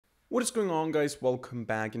What is going on, guys? Welcome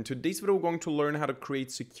back. In today's video, we're going to learn how to create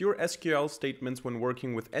secure SQL statements when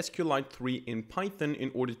working with SQLite 3 in Python in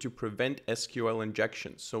order to prevent SQL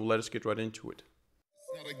injections. So let us get right into it. It's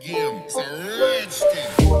not a game, it's a rich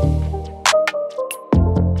thing.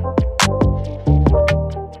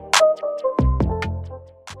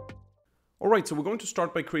 Alright, so we're going to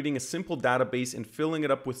start by creating a simple database and filling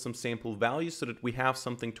it up with some sample values so that we have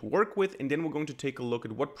something to work with, and then we're going to take a look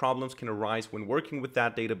at what problems can arise when working with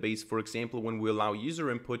that database. For example, when we allow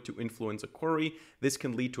user input to influence a query, this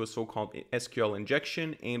can lead to a so-called SQL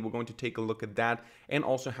injection, and we're going to take a look at that and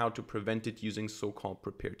also how to prevent it using so-called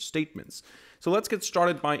prepared statements. So let's get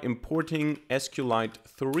started by importing SQLite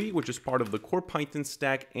 3, which is part of the core Python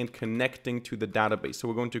stack, and connecting to the database. So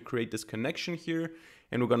we're going to create this connection here,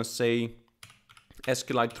 and we're going to say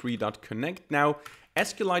SQLite3.connect. Now,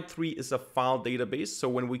 SQLite 3 is a file database, so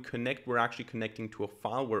when we connect, we're actually connecting to a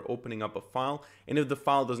file. We're opening up a file, and if the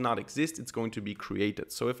file does not exist, it's going to be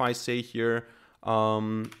created. So if I say here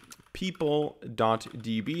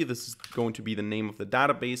people.db, this is going to be the name of the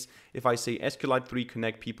database. If I say SQLite3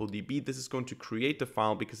 connect people.db, this is going to create the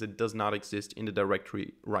file because it does not exist in the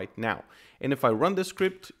directory right now. And if I run the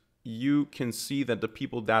script, you can see that the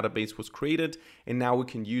people database was created, and now we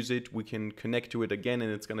can use it. We can connect to it again,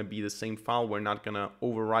 and it's going to be the same file. We're not going to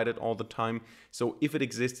override it all the time. So if it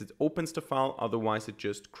exists, it opens the file. Otherwise, it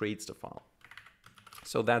just creates the file.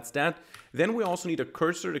 So that's that. Then we also need a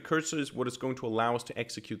cursor. The cursor is what is going to allow us to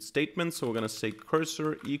execute statements. So we're going to say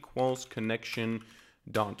cursor equals connection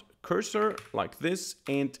dot cursor like this,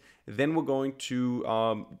 and then we're going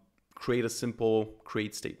to create a simple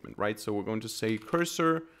create statement, right? So we're going to say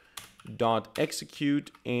cursor dot execute,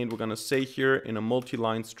 and we're going to say here in a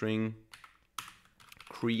multi-line string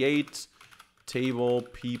create table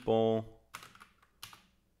people,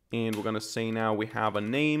 and we're going to say now we have a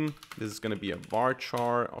name. This is going to be a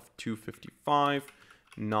varchar of 255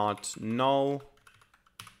 not null.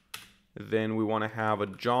 Then we want to have a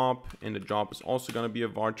job, and the job is also going to be a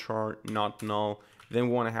varchar not null. Then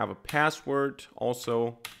we want to have a password,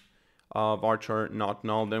 also varchar not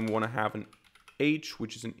null. Then we want to have an age,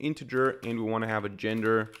 which is an integer, and we want to have a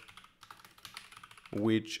gender,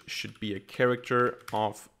 which should be a character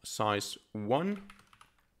of size 1.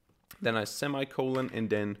 Then a semicolon, and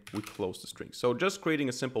then we close the string. So just creating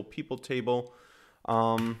a simple people table.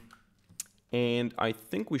 And I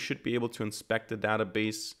think we should be able to inspect the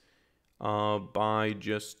database by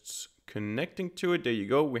just connecting to it. There you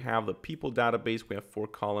go. We have the people database. We have 4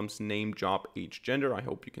 columns: name, job, age, gender. I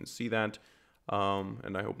hope you can see that.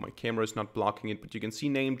 And I hope my camera is not blocking it, but you can see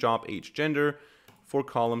name, job, age, gender, 4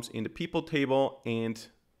 columns in the people table, and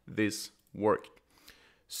this worked.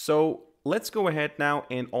 So let's go ahead now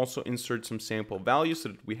and also insert some sample values so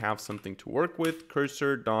that we have something to work with.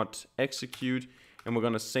 Cursor dot execute, and we're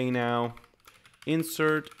going to say now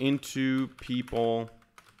insert into people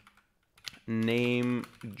name,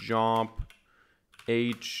 job,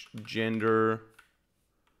 age, gender,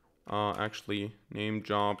 actually name,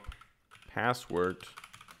 job, password,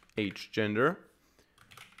 age, gender.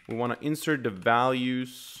 We want to insert the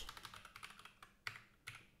values,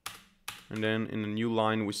 and then in a new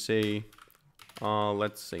line we say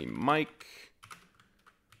let's say Mike,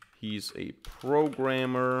 he's a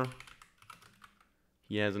programmer,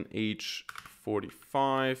 he has an age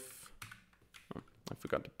 45. I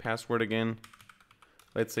forgot the password again.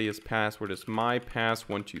 Let's say his password is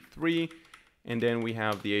mypass123, and then we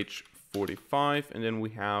have the age 45, and then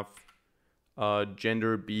we have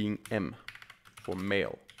gender being M for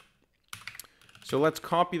male. So let's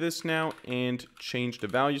copy this now and change the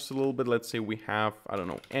values a little bit. Let's say we have, I don't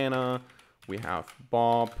know, Anna, we have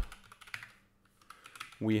Bob,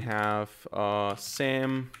 we have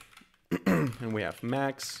Sam, and we have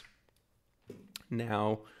Max.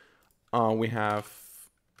 Now we have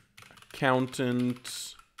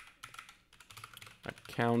accountant,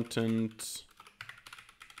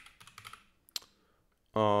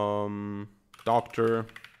 doctor,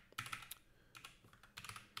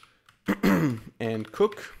 and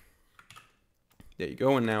cook. There you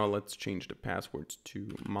go. And now let's change the passwords to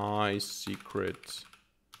my secret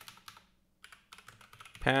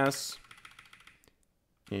pass,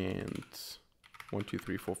 and 1 2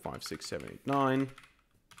 3 4 5 6 7 8 9.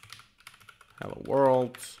 Hello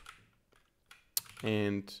world,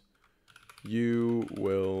 and you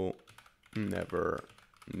will never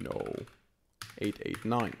know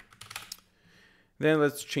 889. Then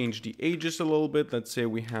let's change the ages a little bit. Let's say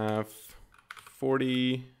we have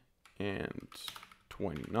 40 and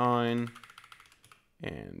 29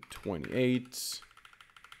 and 28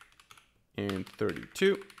 and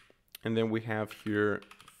 32. And then we have here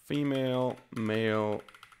female, male,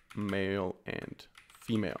 male and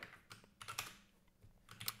female.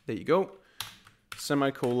 There you go.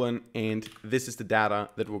 Semicolon, and this is the data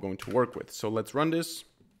that we're going to work with. So let's run this.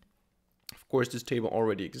 Of course, this table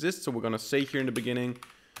already exists, so we're going to say here in the beginning,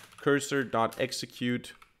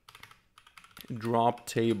 cursor.execute drop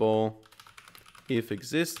table if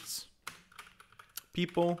exists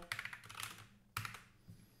people.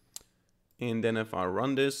 And then if I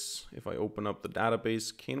run this, if I open up the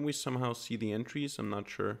database, can we somehow see the entries? I'm not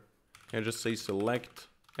sure. Can I just say select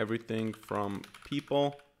everything from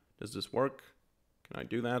people? Does this work? Can I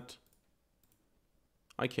do that?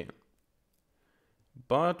 I can.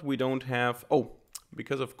 But we don't have, oh,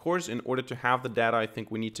 because of course, in order to have the data, I think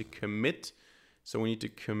we need to commit. So we need to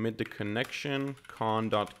commit the connection,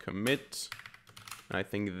 con.commit. And I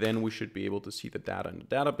think then we should be able to see the data in the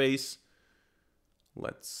database.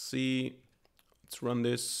 Let's see. Let's run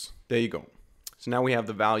this. There you go. So now we have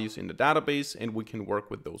the values in the database and we can work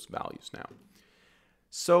with those values now.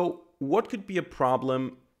 So what could be a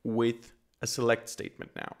problem with a select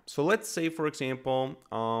statement now? So let's say, for example,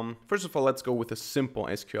 first of all, let's go with a simple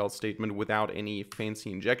SQL statement without any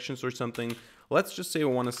fancy injections or something. Let's just say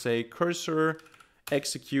we want to say cursor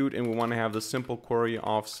execute, and we want to have the simple query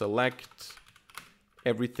of select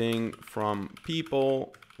everything from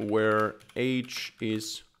people where age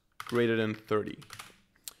is greater than 30.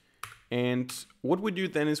 And what we do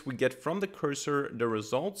then is we get from the cursor the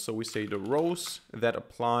results. So we say the rows that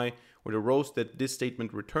apply, or the rows that this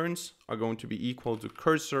statement returns, are going to be equal to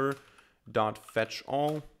cursor.fetch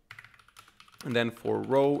all. And then for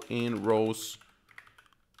row and rows,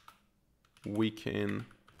 we can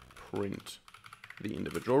print the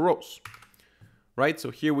individual rows. Right,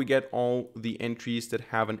 so here we get all the entries that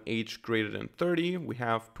have an age greater than 30. We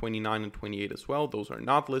have 29 and 28 as well. Those are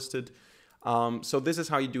not listed. So this is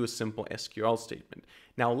how you do a simple SQL statement.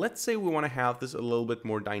 Now, let's say we want to have this a little bit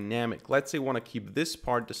more dynamic. Let's say we want to keep this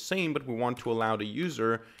part the same, but we want to allow the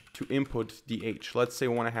user to input the age. Let's say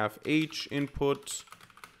we want to have age input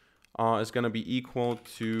is going to be equal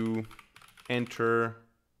to enter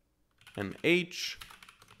an age.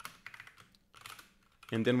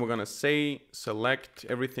 And then we're going to say select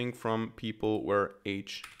everything from people where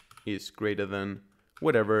age is greater than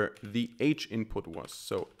whatever the age input was.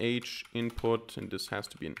 So age input, and this has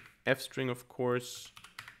to be an F string, of course.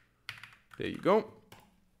 There you go.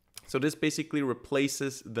 So this basically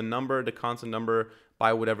replaces the number, the constant number,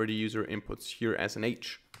 by whatever the user inputs here as an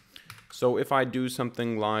age. So if I do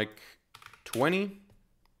something like 20,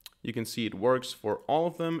 you can see it works for all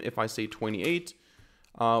of them. If I say 28,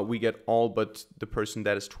 we get all but the person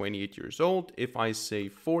that is 28 years old. If I say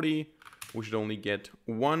 40, we should only get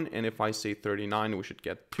 1. And if I say 39, we should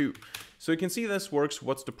get 2. So you can see this works.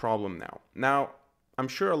 What's the problem now? Now, I'm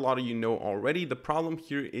sure a lot of you know already. The problem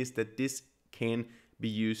here is that this can be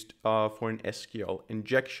used for an SQL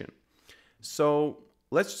injection. So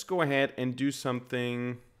let's just go ahead and do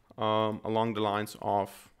something along the lines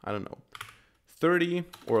of, I don't know, 30,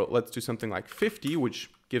 or let's do something like 50, which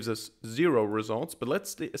gives us 0 results. But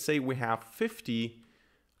let's say we have 50,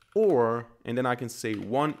 and then I can say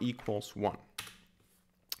 1 equals 1.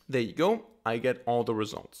 There you go. I get all the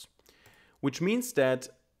results, which means that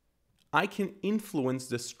I can influence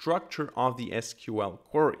the structure of the SQL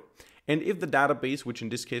query. And if the database, which in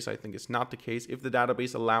this case I think is not the case, if the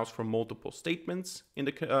database allows for multiple statements in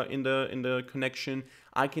the connection,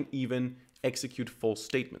 I can even execute full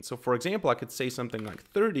statements. So for example, I could say something like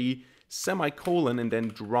 30 semicolon and then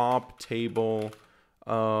drop table,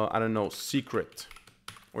 I don't know, secret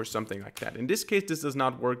or something like that. In this case, this does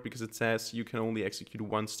not work because it says you can only execute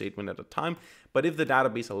one statement at a time. But if the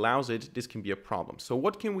database allows it, this can be a problem. So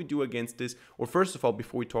what can we do against this? Or first of all,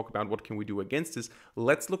 before we talk about what can we do against this,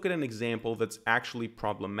 let's look at an example that's actually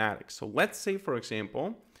problematic. So let's say, for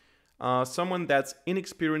example, someone that's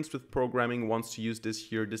inexperienced with programming wants to use this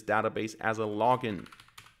database as a login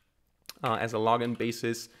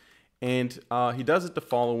basis. And he does it the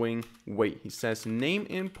following way. He says name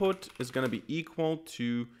input is going to be equal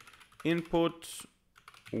to input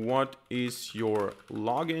what is your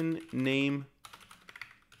login name.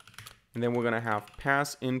 And then we're going to have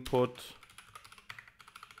pass input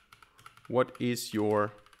what is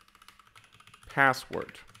your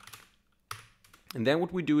password. And then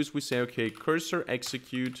what we do is we say, okay, cursor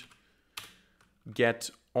execute get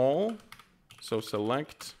all. So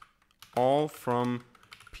select all from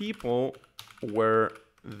people where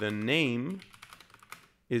the name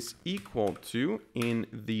is equal to, in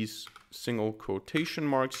these single quotation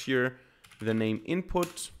marks here, the name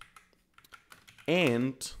input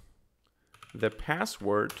and the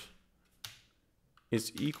password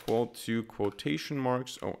is equal to quotation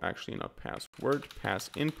marks. Oh, actually not password, pass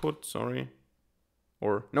input, sorry.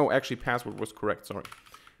 Or no, actually password was correct, sorry.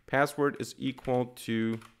 Password is equal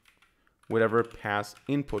to whatever pass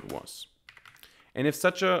input was. And if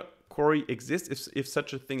such a query exists, if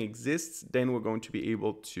such a thing exists, then we're going to be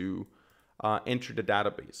able to enter the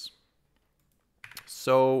database.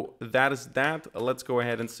 So that is that. Let's go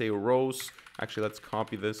ahead and say rows. Actually, let's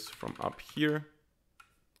copy this from up here.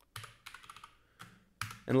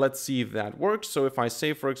 And let's see if that works. So if I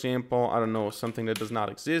say, for example, I don't know, something that does not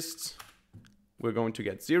exist, we're going to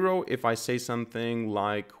get 0. If I say something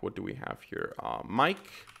like, what do we have here? Mike,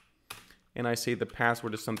 and I say the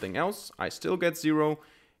password is something else, I still get 0.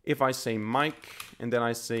 If I say Mike, and then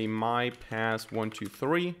I say my pass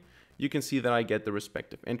 123, you can see that I get the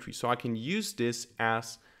respective entry. So I can use this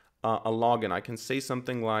as a login. I can say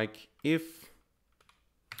something like if,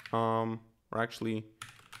 or actually,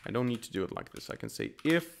 I don't need to do it like this. I can say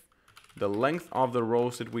if the length of the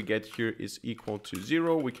rows that we get here is equal to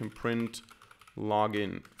 0, we can print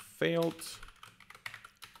login failed,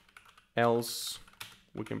 else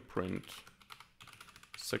we can print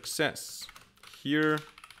success. Here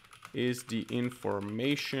is the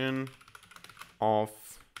information of,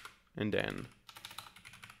 and then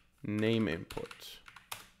name input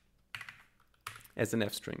as an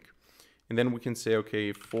F string. And then we can say,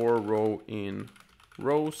 okay, for row in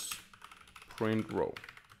rows, print row.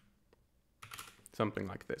 Something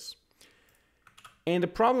like this. And the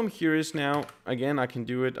problem here is now, again, I can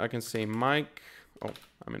do it. I can say Mike. Oh,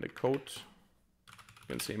 I'm in the code. I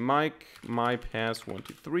can say Mike, my pass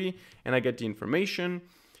 123, and I get the information.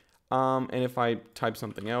 And if I type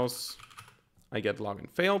something else, I get login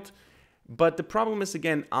failed. But the problem is,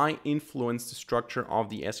 again, I influence the structure of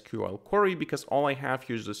the SQL query because all I have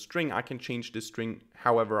here is a string. I can change the string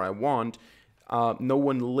however I want. No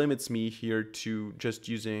one limits me here to just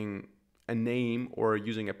using a name or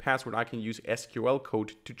using a password. I can use SQL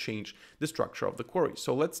code to change the structure of the query.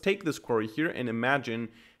 So let's take this query here and imagine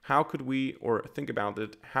how could we, or think about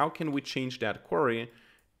it, how can we change that query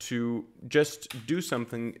to just do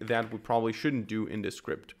something that we probably shouldn't do in this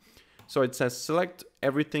script. So it says select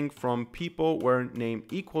everything from people where name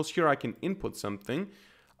equals. Here I can input something.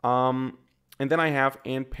 And then I have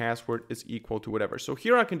and password is equal to whatever. So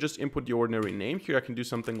here I can just input the ordinary name. Here I can do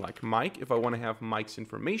something like Mike if I want to have Mike's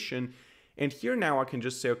information. And here now I can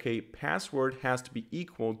just say, okay, password has to be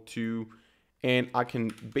equal to, and I can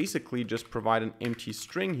basically just provide an empty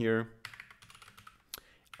string here.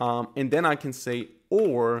 And then I can say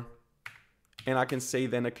or, and I can say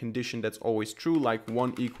then a condition that's always true, like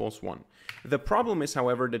 1 equals 1. The problem is,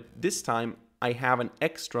 however, that this time I have an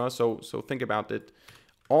extra, so think about it.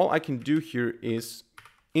 All I can do here is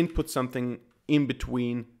input something in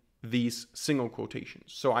between these single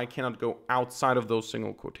quotations. So I cannot go outside of those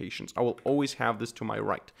single quotations. I will always have this to my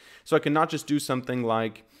right. So I cannot just do something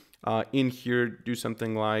like in here, do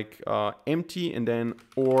something like empty and then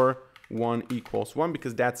or 1 equals 1,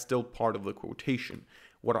 because that's still part of the quotation.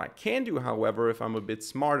 What I can do, however, if I'm a bit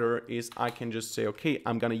smarter, is I can just say, okay,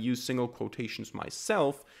 I'm going to use single quotations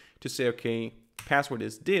myself to say, okay, password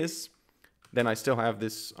is this. Then I still have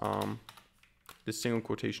this, this single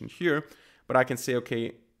quotation here. But I can say,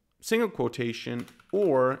 okay, single quotation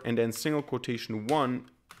or, and then single quotation 1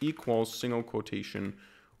 equals single quotation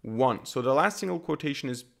 1. So the last single quotation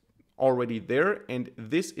is already there. And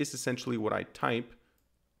this is essentially what I type.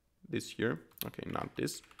 This here. Okay, not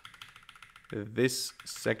this. This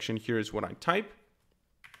section here is what I type.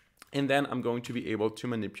 And then I'm going to be able to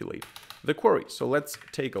manipulate the query. So let's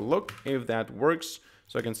take a look if that works.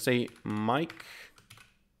 So I can say Mike,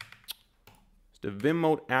 is the Vim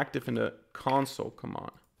mode active in the console? Come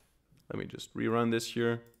on. Let me just rerun this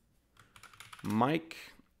here. Mike.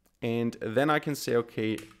 And then I can say,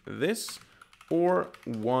 okay, this or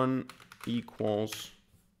 1 equals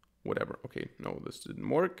whatever. Okay, no, this didn't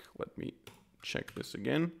work. Let me check this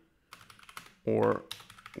again. Or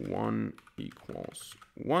 1 equals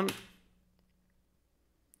 1.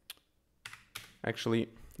 Actually,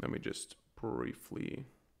 let me just briefly,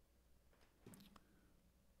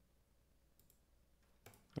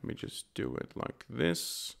 let me just do it like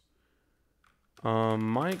this.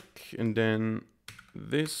 Mike, and then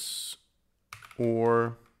this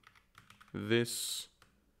or this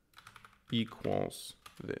equals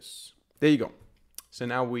this. There you go. So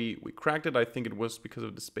now we cracked it. I think it was because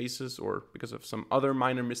of the spaces or because of some other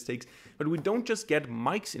minor mistakes. But we don't just get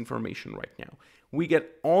Mike's information right now. We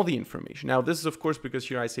get all the information. Now this is of course because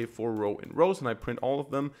here I say for row in rows and I print all of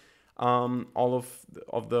them, all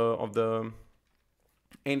of the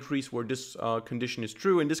entries where this condition is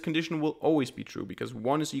true. And this condition will always be true because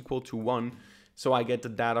 1 is equal to 1. So I get the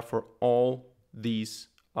data for all these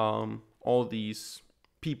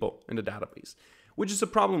people in the database, which is a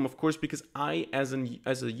problem, of course, because I, as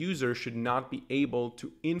a user, should not be able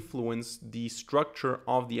to influence the structure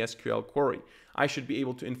of the SQL query. I should be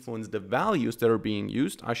able to influence the values that are being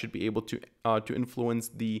used. I should be able to influence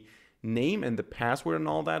the name and the password and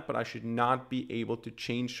all that, but I should not be able to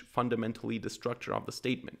change fundamentally the structure of the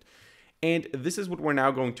statement. And this is what we're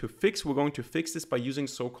now going to fix. We're going to fix this by using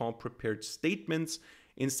so-called prepared statements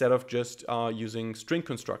instead of just using string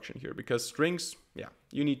construction here, because strings, yeah,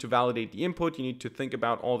 you need to validate the input. You need to think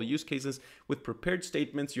about all the use cases. With prepared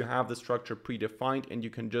statements, you have the structure predefined and you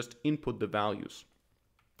can just input the values.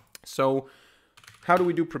 So how do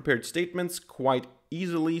we do prepared statements? Quite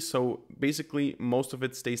easily. So basically, most of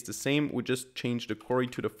it stays the same. We just change the query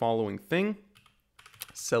to the following thing.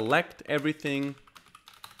 Select everything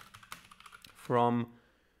from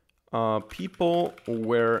people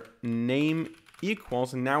where name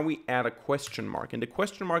equals, and now we add a question mark. And the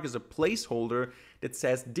question mark is a placeholder that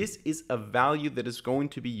says this is a value that is going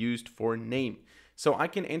to be used for name. So I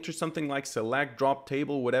can enter something like select, drop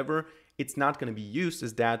table, whatever. It's not going to be used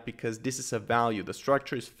as that because this is a value. The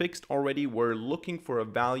structure is fixed already. We're looking for a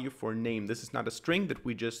value for name. This is not a string that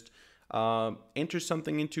we just enter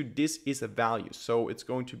something into. This is a value. So it's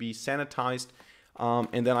going to be sanitized.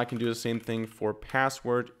 And then I can do the same thing for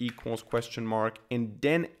password equals question mark. And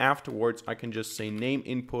then afterwards, I can just say name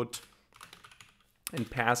input and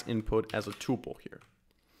pass input as a tuple here.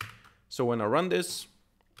 So when I run this,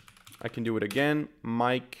 I can do it again.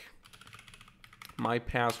 Mike, my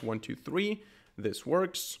pass 123. This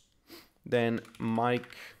works. Then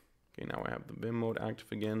Mike. Okay, now I have the Vim mode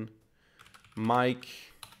active again. Mike,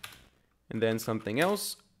 and then something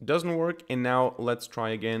else doesn't work. And now let's try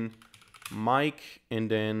again. Mike, and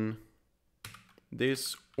then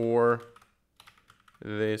this or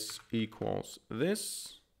this equals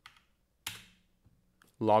this.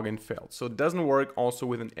 Login failed. So it doesn't work also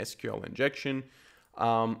with an SQL injection.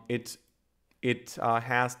 It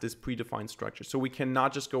has this predefined structure. So we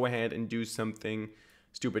cannot just go ahead and do something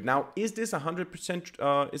stupid. Now, is this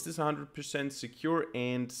 100% secure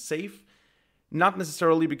and safe? Not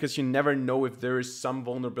necessarily, because you never know if there is some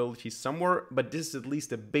vulnerability somewhere, but this is at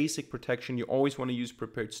least a basic protection. You always want to use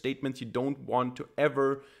prepared statements. You don't want to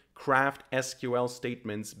ever craft SQL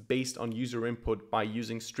statements based on user input by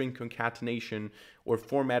using string concatenation or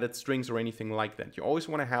formatted strings or anything like that. You always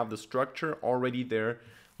want to have the structure already there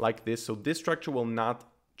like this. So this structure will not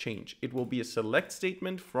change. It will be a select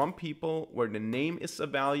statement from people where the name is a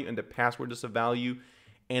value and the password is a value.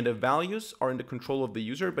 And the values are in the control of the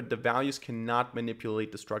user, but the values cannot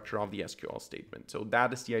manipulate the structure of the SQL statement. So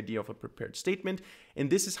that is the idea of a prepared statement. And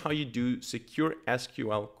this is how you do secure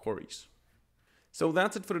SQL queries. So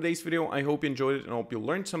that's it for today's video. I hope you enjoyed it and I hope you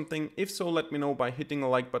learned something. If so, let me know by hitting the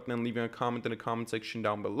like button and leaving a comment in the comment section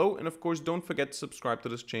down below. And of course, don't forget to subscribe to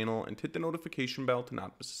this channel and hit the notification bell to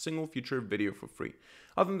not miss a single future video for free.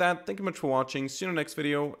 Other than that, thank you much for watching. See you in the next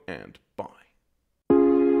video and bye.